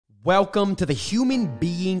Welcome to the Human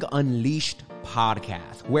Being Unleashed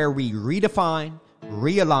podcast, where we redefine,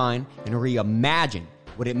 realign, and reimagine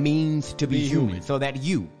what it means to be human so that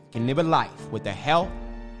you can live a life with the health,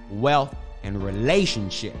 wealth, and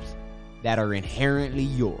relationships that are inherently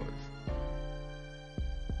yours.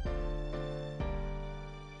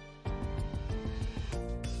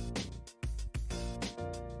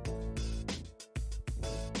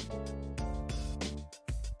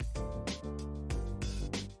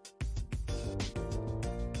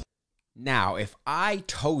 Now, if I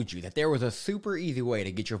told you that there was a super easy way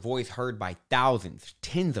to get your voice heard by thousands,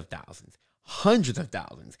 tens of thousands, hundreds of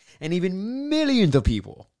thousands, and even millions of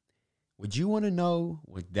people, would you want to know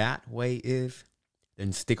what that way is?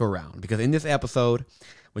 Then stick around, because in this episode,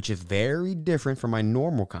 which is very different from my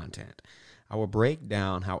normal content, I will break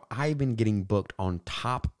down how I've been getting booked on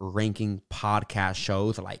top-ranking podcast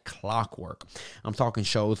shows like clockwork. I'm talking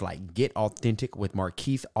shows like Get Authentic with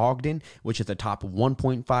Marques Ogden, which is a top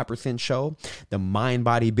 1.5% show. The Mind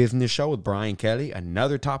Body Business Show with Brian Kelly,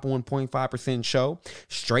 another top 1.5% show.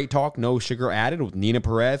 Straight Talk, No Sugar Added with Neena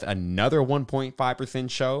Perez, another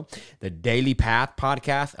 1.5% show. The Daily Path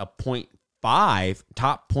Podcast, a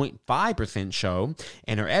top 0.5% show,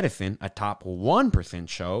 and our Edison, a top 1%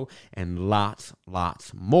 show, and lots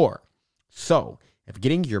more. So, if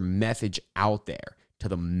getting your message out there to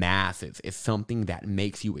the masses is something that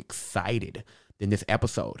makes you excited, then this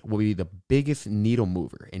episode will be the biggest needle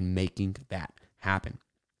mover in making that happen.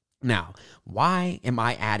 Now, why am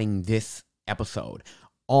I adding this episode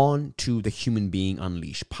on to the Human Being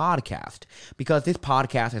Unleashed podcast? Because this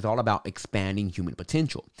podcast is all about expanding human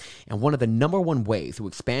potential. And one of the number one ways to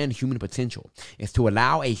expand human potential is to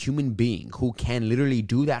allow a human being who can literally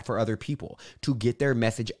do that for other people to get their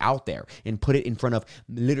message out there and put it in front of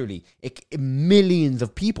literally millions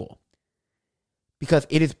of people. Because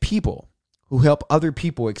it is people who help other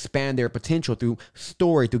people expand their potential through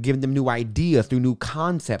story, through giving them new ideas, through new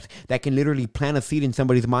concepts that can literally plant a seed in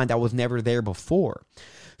somebody's mind that was never there before.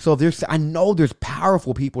 So I know there's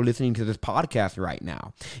powerful people listening to this podcast right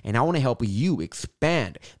now, and I want to help you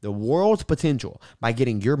expand the world's potential by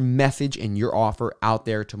getting your message and your offer out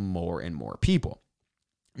there to more and more people.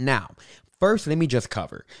 Now, first, let me just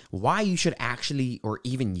cover why you should actually or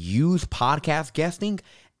even use podcast guesting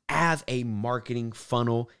as a marketing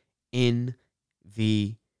funnel in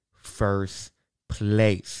the first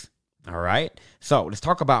place. All right. So let's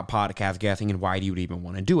talk about podcast guesting and why you would even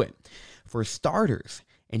want to do it. For starters,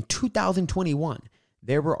 in 2021,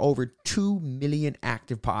 there were over 2 million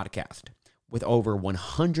active podcasts with over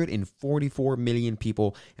 144 million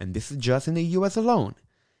people, and this is just in the US alone,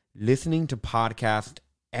 listening to podcasts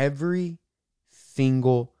every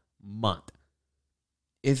single month.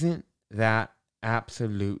 Isn't that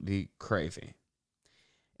absolutely crazy?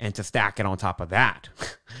 And to stack it on top of that,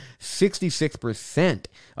 66%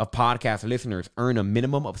 of podcast listeners earn a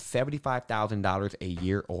minimum of $75,000 a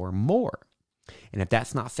year or more. And if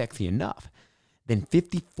that's not sexy enough, then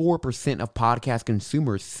 54% of podcast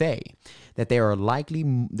consumers say that they're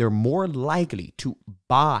more likely to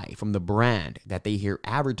buy from the brand that they hear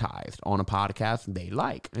advertised on a podcast they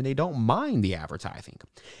like, and they don't mind the advertising.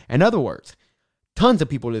 In other words, tons of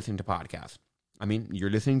people listening to podcasts. I mean, you're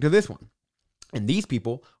listening to this one. And these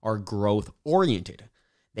people are growth oriented.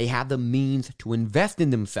 They have the means to invest in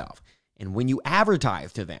themselves. And when you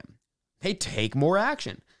advertise to them, they take more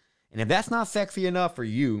action. And if that's not sexy enough for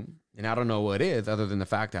you, then I don't know what is, other than the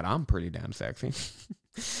fact that I'm pretty damn sexy.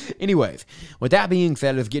 Anyways, with that being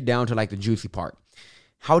said, let's get down to like the juicy part.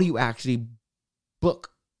 How do you actually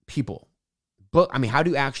book people? How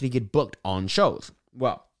do you actually get booked on shows?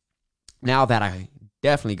 Well, now that I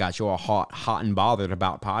definitely got you all hot and bothered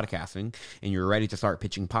about podcasting and you're ready to start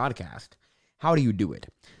pitching podcast, how do you do it?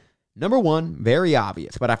 Number one, very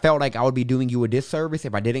obvious, but I felt like I would be doing you a disservice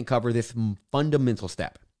if I didn't cover this fundamental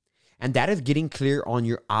step. And that is getting clear on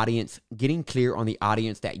your audience, getting clear on the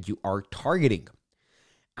audience that you are targeting.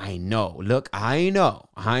 I know that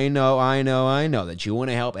you want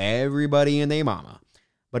to help everybody and their mama.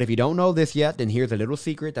 But if you don't know this yet, then here's a little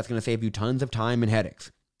secret that's going to save you tons of time and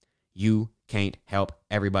headaches. You can't help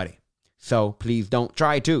everybody. So please don't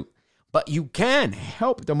try to. But you can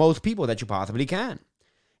help the most people that you possibly can.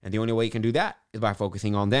 And the only way you can do that is by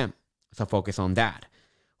focusing on them. So focus on that.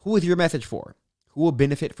 Who is your message for? Who will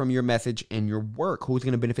benefit from your message and your work? Who's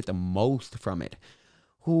going to benefit the most from it?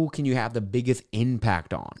 Who can you have the biggest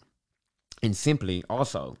impact on? And simply,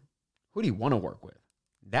 also, who do you want to work with?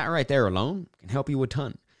 That right there alone can help you a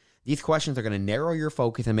ton. These questions are going to narrow your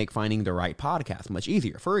focus and make finding the right podcast much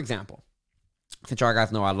easier. For example, since you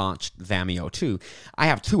guys know I launched Zamio too, I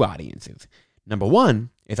have two audiences. Number one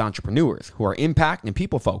is entrepreneurs who are impact and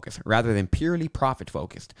people focused rather than purely profit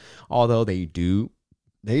focused, although they do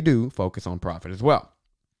focus on profit as well.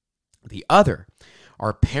 The other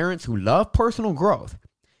are parents who love personal growth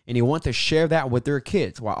and they want to share that with their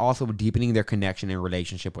kids while also deepening their connection and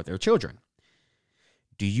relationship with their children.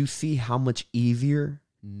 Do you see how much easier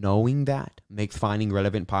knowing that makes finding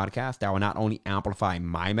relevant podcasts that will not only amplify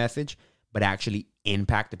my message, but actually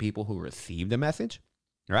impact the people who receive the message,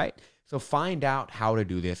 right? So find out how to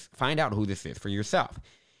do this. Find out who this is for yourself.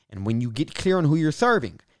 And when you get clear on who you're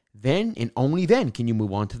serving, then and only then can you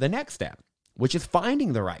move on to the next step, which is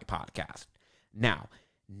finding the right podcast. Now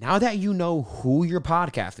that you know who your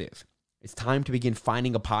podcast is, it's time to begin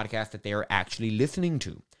finding a podcast that they are actually listening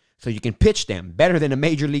to so you can pitch them better than a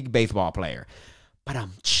Major League Baseball player. But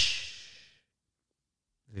is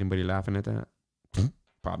anybody laughing at that?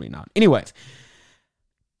 Probably not. Anyways,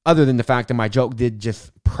 other than the fact that my joke did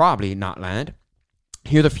just probably not land,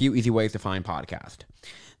 here's a few easy ways to find podcasts.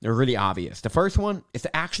 They're really obvious. The first one is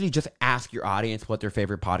to actually just ask your audience what their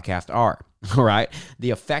favorite podcasts are. All right. The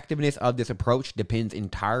effectiveness of this approach depends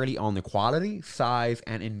entirely on the quality, size,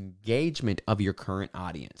 and engagement of your current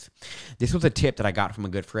audience. This was a tip that I got from a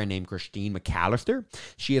good friend named Christine McAllister.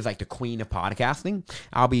 She is like the queen of podcasting.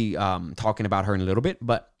 I'll be talking about her in a little bit,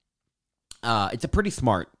 but it's a pretty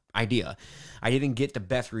smart idea. I didn't get the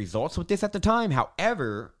best results with this at the time.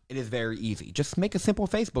 However, it is very easy. Just make a simple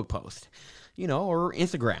Facebook post, or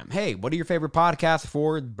Instagram. Hey, what are your favorite podcasts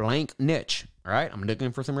for blank niche? All right. I'm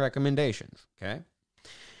looking for some recommendations. Okay.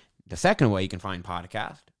 The second way you can find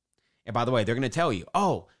podcasts. And by the way, they're going to tell you,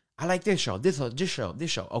 oh, I like this show, this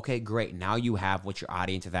show. Okay, great. Now you have what your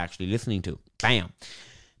audience is actually listening to. Bam.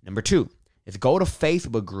 Number 2 is go to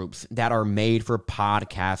Facebook groups that are made for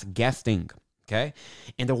podcast guesting. Okay.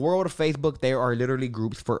 In the world of Facebook, there are literally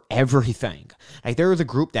groups for everything. Like there is a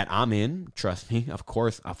group that I'm in. Trust me. Of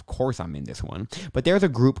course, I'm in this one. But there's a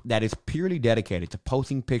group that is purely dedicated to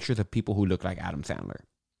posting pictures of people who look like Adam Sandler.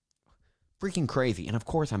 Freaking crazy. And of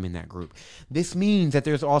course, I'm in that group. This means that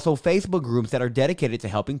there's also Facebook groups that are dedicated to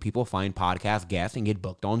helping people find podcast guests and get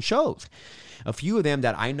booked on shows. A few of them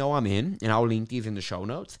that I know I'm in, and I'll link these in the show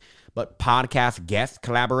notes, but podcast guest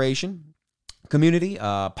collaboration community,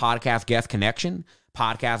 podcast guest connection,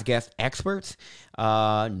 podcast guest experts,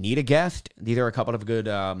 need a guest. These are a couple of good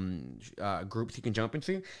groups you can jump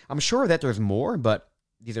into. I'm sure that there's more, but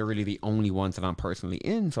these are really the only ones that I'm personally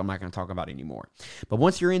in, so I'm not going to talk about anymore. But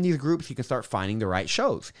once you're in these groups, you can start finding the right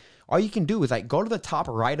shows. All you can do is go to the top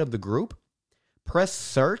right of the group, press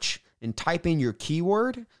search, and type in your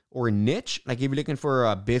keyword or niche. Like if you're looking for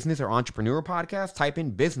a business or entrepreneur podcast, type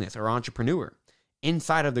in business or entrepreneur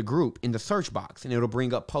inside of the group in the search box, and it'll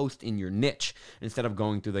bring up posts in your niche instead of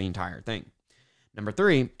going through the entire thing. Number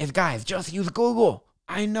 3 is, guys, just use Google.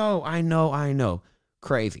 I know.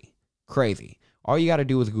 Crazy. All you got to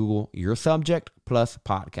do is Google your subject plus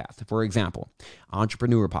podcast. For example,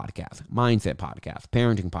 entrepreneur podcast, mindset podcast,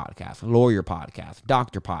 parenting podcast, lawyer podcast,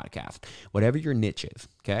 doctor podcast, whatever your niche is,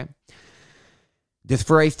 okay? This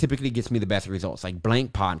phrase typically gets me the best results, like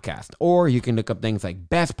blank podcast. Or you can look up things like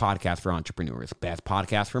best podcast for entrepreneurs, best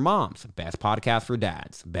podcast for moms, best podcast for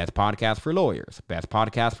dads, best podcast for lawyers, best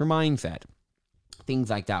podcast for mindset.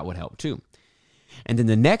 Things like that would help too. And then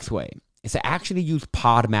the next way is to actually use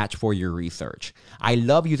Podmatch for your research. I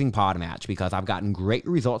love using Podmatch because I've gotten great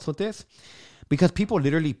results with this, because people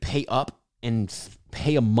literally pay up and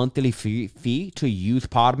pay a monthly fee to use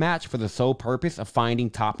Podmatch for the sole purpose of finding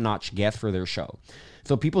top-notch guests for their show.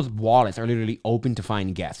 So people's wallets are literally open to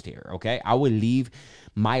find guests here, okay? I will leave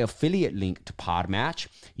my affiliate link to Podmatch.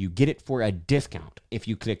 You get it for a discount if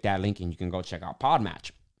you click that link, and you can go check out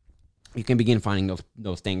Podmatch. You can begin finding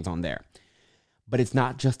those things on there. But it's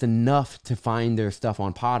not just enough to find their stuff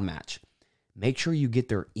on Podmatch. Make sure you get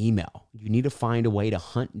their email. You need to find a way to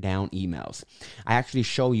hunt down emails. I actually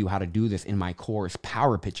show you how to do this in my course,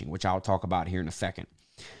 Power Pitching, which I'll talk about here in a second.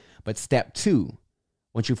 But step 2,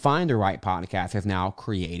 once you find the right podcast, is now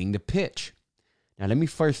creating the pitch. Now, let me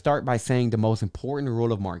first start by saying the most important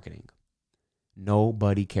rule of marketing.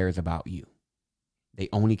 Nobody cares about you. They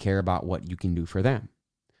only care about what you can do for them.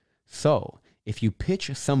 So if you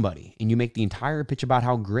pitch somebody and you make the entire pitch about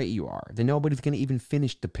how great you are, then nobody's going to even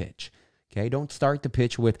finish the pitch. Okay, don't start the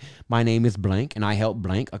pitch with, my name is blank and I help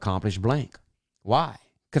blank accomplish blank. Why?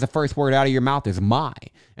 Because the first word out of your mouth is my.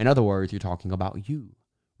 In other words, you're talking about you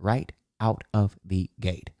right out of the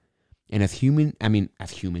gate. And as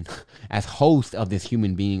host of this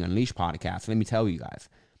Human Being Unleashed podcast, let me tell you guys,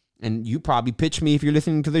 and you probably pitch me if you're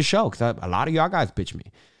listening to this show, because a lot of y'all guys pitch me.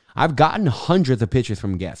 I've gotten hundreds of pitches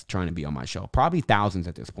from guests trying to be on my show, probably thousands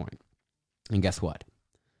at this point. And guess what?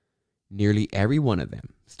 Nearly every one of them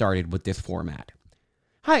started with this format.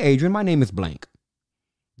 Hi, Adrian. My name is blank.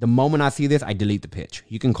 The moment I see this, I delete the pitch.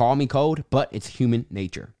 You can call me cold, but it's human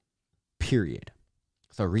nature. Period.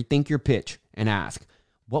 So rethink your pitch and ask,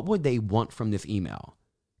 what would they want from this email?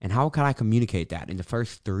 And how can I communicate that in the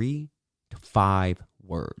first 3 to 5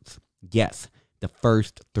 words? Yes, the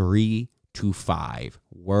first 3 to 5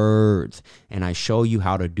 words. And I show you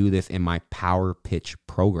how to do this in my Power Pitch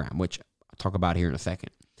program, which I'll talk about here in a second.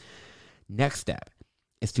 Next step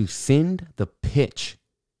is to send the pitch,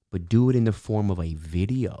 but do it in the form of a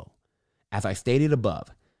video. As I stated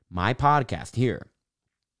above, my podcast here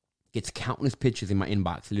gets countless pitches in my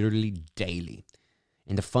inbox literally daily.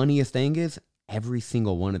 And the funniest thing is, every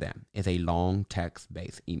single one of them is a long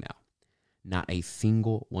text-based email. Not a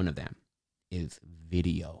single one of them is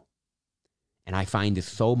video. And I find this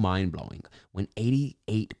so mind-blowing when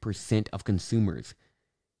 88% of consumers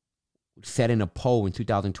said in a poll in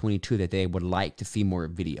 2022 that they would like to see more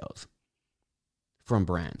videos from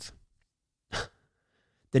brands.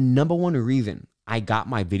 The number one reason I got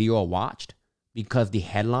my video watched because the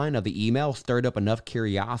headline of the email stirred up enough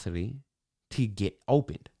curiosity to get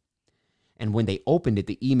opened. And when they opened it,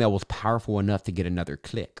 the email was powerful enough to get another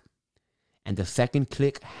click. And the second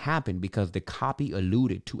click happened because the copy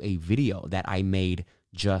alluded to a video that I made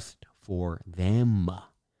just for them.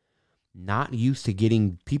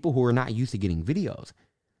 People who are not used to getting videos,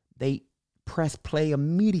 they press play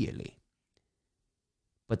immediately.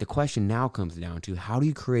 But the question now comes down to, how do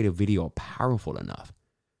you create a video powerful enough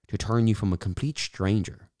to turn you from a complete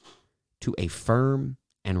stranger to a firm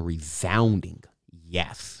and resounding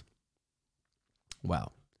yes?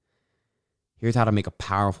 Well, here's how to make a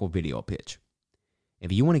powerful video pitch.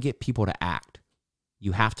 If you want to get people to act,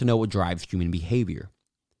 you have to know what drives human behavior.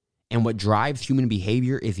 And what drives human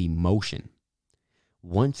behavior is emotion.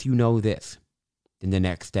 Once you know this, then the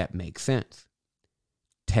next step makes sense.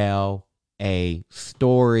 Tell a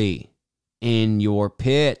story in your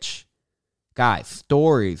pitch. Guys,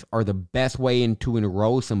 stories are the best way to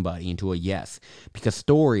enroll somebody into a yes, because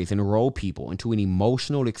stories enroll people into an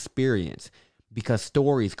emotional experience, because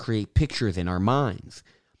stories create pictures in our minds.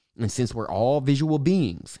 And since we're all visual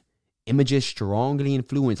beings, images strongly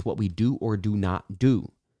influence what we do or do not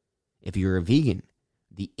do. If you're a vegan,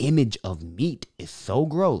 the image of meat is so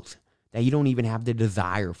gross that you don't even have the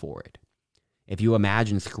desire for it. If you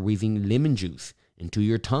imagine squeezing lemon juice into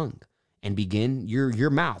your tongue and your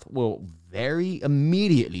mouth will very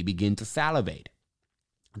immediately begin to salivate.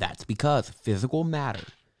 That's because physical matter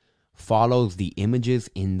follows the images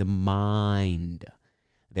in the mind.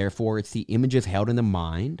 Therefore, it's the images held in the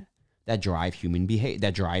mind that drive human behavior,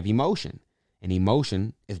 that drive emotion. And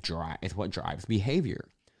emotion is what drives behavior.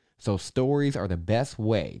 So stories are the best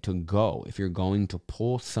way to go if you're going to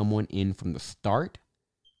pull someone in from the start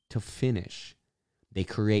to finish. They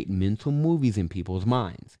create mental movies in people's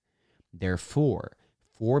minds. Therefore,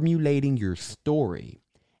 formulating your story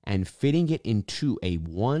and fitting it into a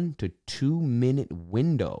 1 to 2 minute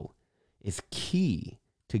window is key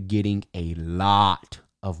to getting a lot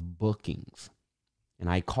of bookings.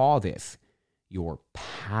 And I call this your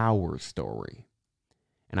power story.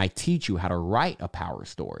 And I teach you how to write a power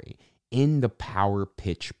story in the Power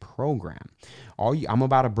Pitch program. I'm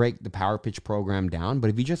about to break the Power Pitch program down, but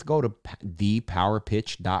if you just go to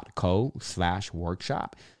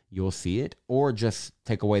thepowerpitch.co/workshop, you'll see it, or just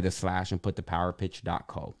take away the slash and put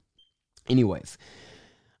thepowerpitch.co. Anyways,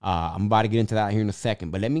 I'm about to get into that here in a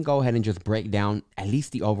second, but let me go ahead and just break down at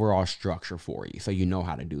least the overall structure for you so you know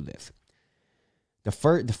how to do this. The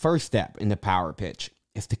first step in the Power Pitch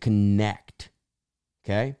is to connect.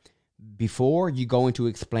 Okay? Before you go into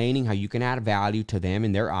explaining how you can add value to them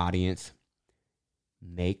and their audience,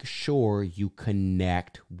 make sure you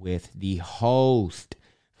connect with the host.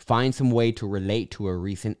 Find some way to relate to a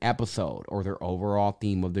recent episode or their overall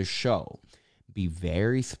theme of the show. Be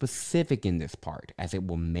very specific in this part, as it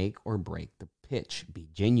will make or break the pitch. Be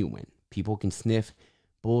genuine. People can sniff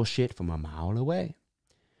bullshit from a mile away.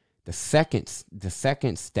 The second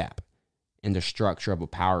step in the structure of a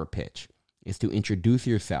power pitch is to introduce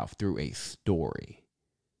yourself through a story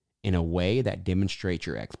in a way that demonstrates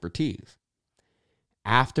your expertise.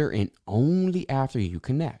 After and only after you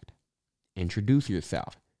connect, introduce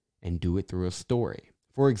yourself and do it through a story.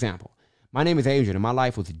 For example, my name is Adrian and my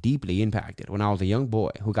life was deeply impacted when I was a young boy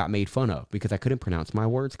who got made fun of because I couldn't pronounce my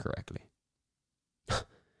words correctly.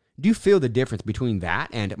 Do you feel the difference between that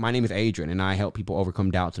and my name is Adrian and I help people overcome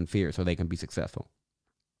doubts and fears so they can be successful?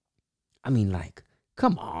 I mean, like,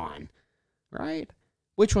 come on, right?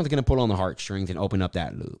 Which one's going to pull on the heartstrings and open up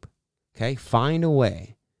that loop? Okay, find a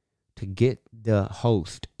way to get the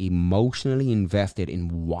host emotionally invested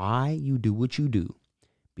in why you do what you do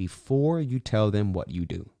before you tell them what you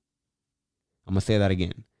do. I'm going to say that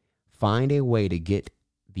again. Find a way to get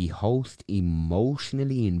the host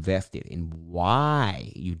emotionally invested in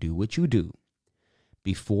why you do what you do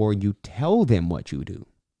before you tell them what you do.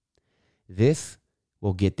 This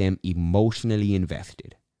will get them emotionally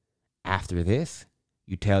invested. After this,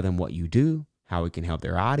 you tell them what you do, how it can help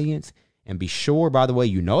their audience, and be sure, by the way,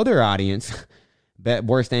 you know their audience. But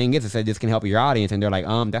worst thing is, I said this can help your audience, and they're like,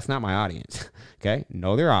 that's not my audience. Okay,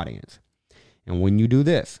 know their audience. And when you do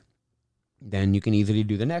this, then you can easily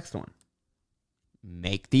do the next one.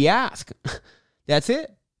 Make the ask. That's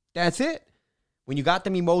it. That's it. When you got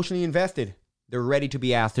them emotionally invested, they're ready to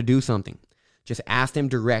be asked to do something. Just ask them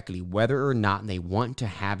directly whether or not they want to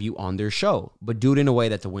have you on their show, but do it in a way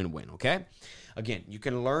that's a win-win, okay? Again, you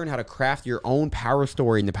can learn how to craft your own power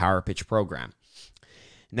story in the Power Pitch program.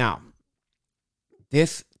 Now,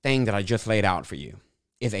 this thing that I just laid out for you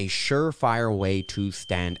is a surefire way to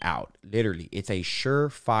stand out. Literally, it's a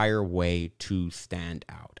surefire way to stand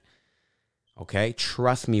out. Okay?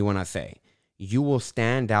 Trust me when I say you will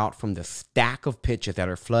stand out from the stack of pitches that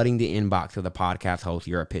are flooding the inbox of the podcast host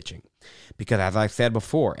you're pitching. Because as I said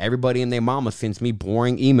before, everybody and their mama sends me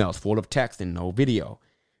boring emails full of text and no video.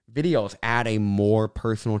 Videos add a more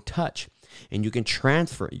personal touch, and you can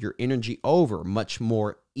transfer your energy over much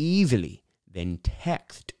more easily than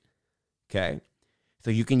text. Okay?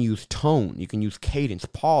 So you can use tone, you can use cadence,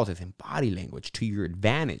 pauses, and body language to your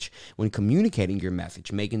advantage when communicating your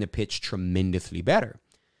message, making the pitch tremendously better.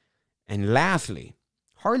 And lastly,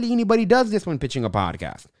 hardly anybody does this when pitching a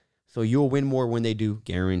podcast. So you'll win more when they do,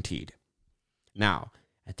 guaranteed. Now,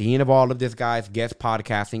 at the end of all of this, guys, guest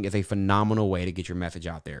podcasting is a phenomenal way to get your message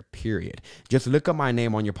out there, period. Just look up my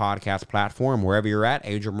name on your podcast platform, wherever you're at,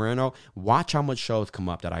 Adrian Moreno. Watch how much shows come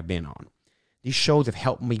up that I've been on. These shows have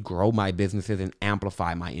helped me grow my businesses and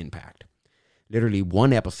amplify my impact. Literally,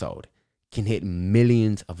 one episode can hit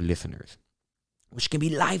millions of listeners, which can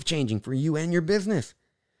be life-changing for you and your business.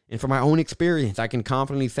 And from my own experience, I can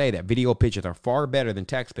confidently say that video pitches are far better than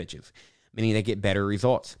text pitches, meaning they get better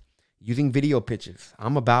results. Using video pitches, I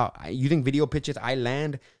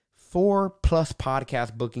land 4+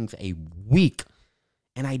 podcast bookings a week,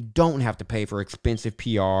 and I don't have to pay for expensive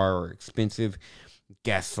PR or expensive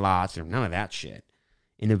guest slots or none of that shit.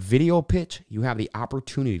 In a video pitch, you have the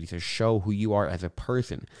opportunity to show who you are as a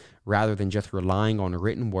person rather than just relying on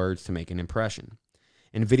written words to make an impression.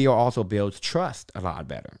 And video also builds trust a lot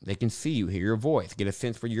better. They can see you, hear your voice, get a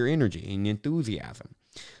sense for your energy and enthusiasm,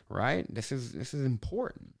 right? This is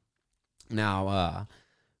important. Now,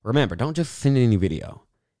 remember, don't just send any video.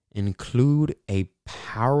 Include a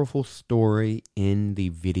powerful story in the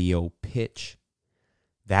video pitch.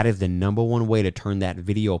 That is the number one way to turn that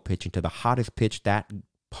video pitch into the hottest pitch that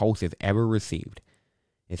post has ever received,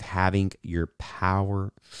 is having your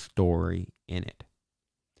power story in it.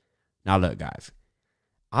 Now, look, guys,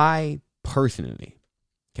 I personally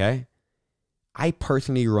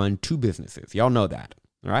run 2 businesses. Y'all know that.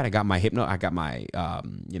 All right. I got my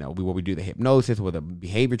where we do the hypnosis with a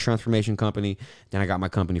behavior transformation company. Then I got my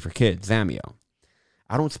company for kids, Zamio.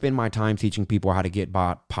 I don't spend my time teaching people how to get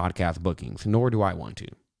podcast bookings, nor do I want to.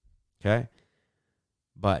 Okay.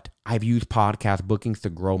 But I've used podcast bookings to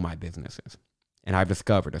grow my businesses. And I've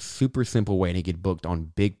discovered a super simple way to get booked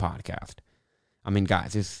on big podcasts. I mean,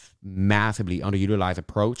 guys, this massively underutilized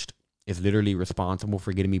approach is literally responsible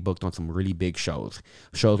for getting me booked on some really big shows.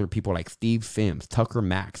 Shows where people like Steve Sims, Tucker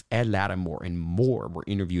Max, Ed Lattimore, and more were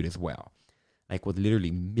interviewed as well. Like with literally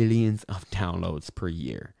millions of downloads per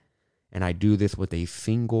year. And I do this with a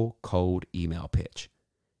single code email pitch.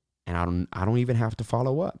 And I don't even have to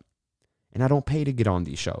follow up. And I don't pay to get on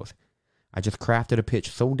these shows. I just crafted a pitch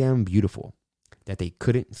so damn beautiful that they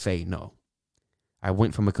couldn't say no. I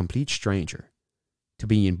went from a complete stranger to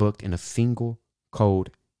being booked in a single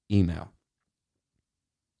code email.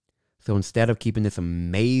 So instead of keeping this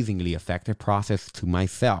amazingly effective process to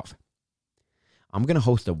myself, I'm going to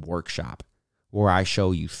host a workshop where I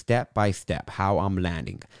show you step by step how I'm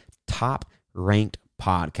landing top ranked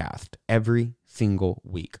podcast every single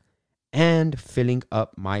week and filling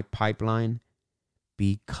up my pipeline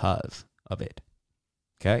because of it.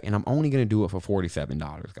 Okay. And I'm only going to do it for $47,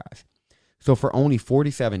 guys. So for only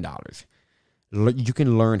 $47, you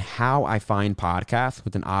can learn how I find podcasts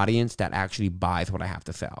with an audience that actually buys what I have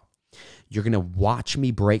to sell. You're going to watch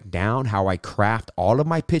me break down how I craft all of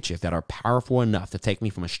my pitches that are powerful enough to take me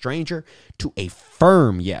from a stranger to a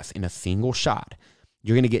firm yes in a single shot.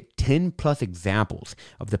 You're going to get 10+ examples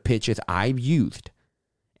of the pitches I've used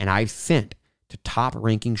and I've sent to top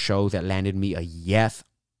ranking shows that landed me a yes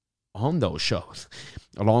on those shows,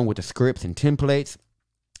 along with the scripts and templates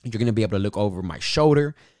You're going to be able to look over my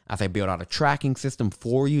shoulder as I build out a tracking system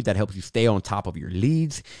for you that helps you stay on top of your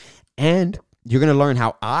leads. And you're going to learn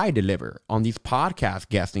how I deliver on these podcast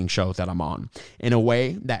guesting shows that I'm on in a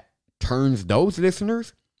way that turns those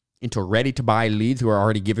listeners into ready to buy leads who are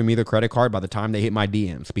already giving me the credit card by the time they hit my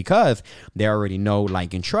DMs, because they already know,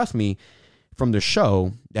 like, and trust me from the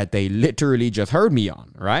show that they literally just heard me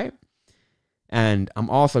on, right? And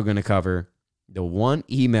I'm also going to cover the one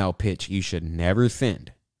email pitch you should never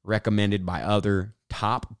send, recommended by other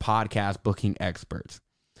top podcast booking experts.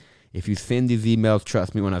 If you send these emails,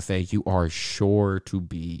 trust me when I say you are sure to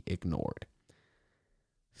be ignored.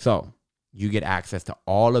 So you get access to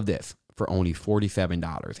all of this for only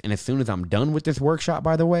 $47. And as soon as I'm done with this workshop,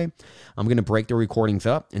 by the way, I'm going to break the recordings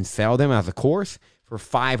up and sell them as a course for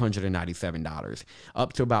 $597,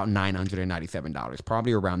 up to about $997,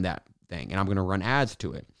 probably around that thing. And I'm going to run ads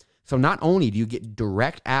to it. So not only do you get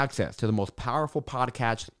direct access to the most powerful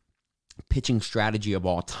podcast pitching strategy of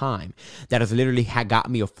all time that has literally got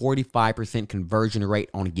me a 45% conversion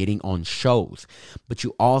rate on getting on shows, but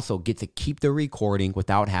you also get to keep the recording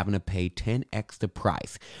without having to pay 10x the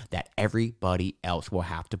price that everybody else will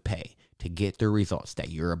have to pay to get the results that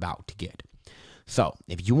you're about to get. So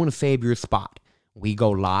if you want to save your spot, we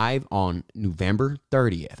go live on November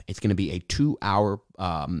 30th. It's going to be a 2-hour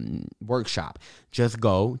workshop. Just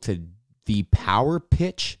go to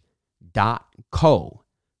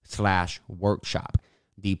thepowerpitch.co/workshop.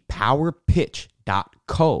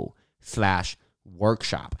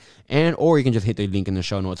 thepowerpitch.co/workshop. And or you can just hit the link in the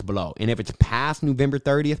show notes below. And if it's past November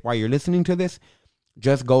 30th while you're listening to this,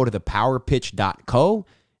 just go to thepowerpitch.co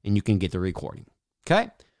and you can get the recording. Okay?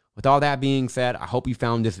 With all that being said, I hope you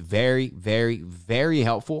found this very, very, very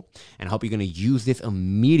helpful, and I hope you're going to use this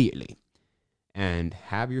immediately. And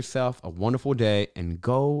have yourself a wonderful day, and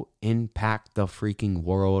go impact the freaking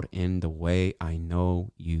world in the way I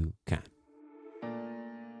know you can.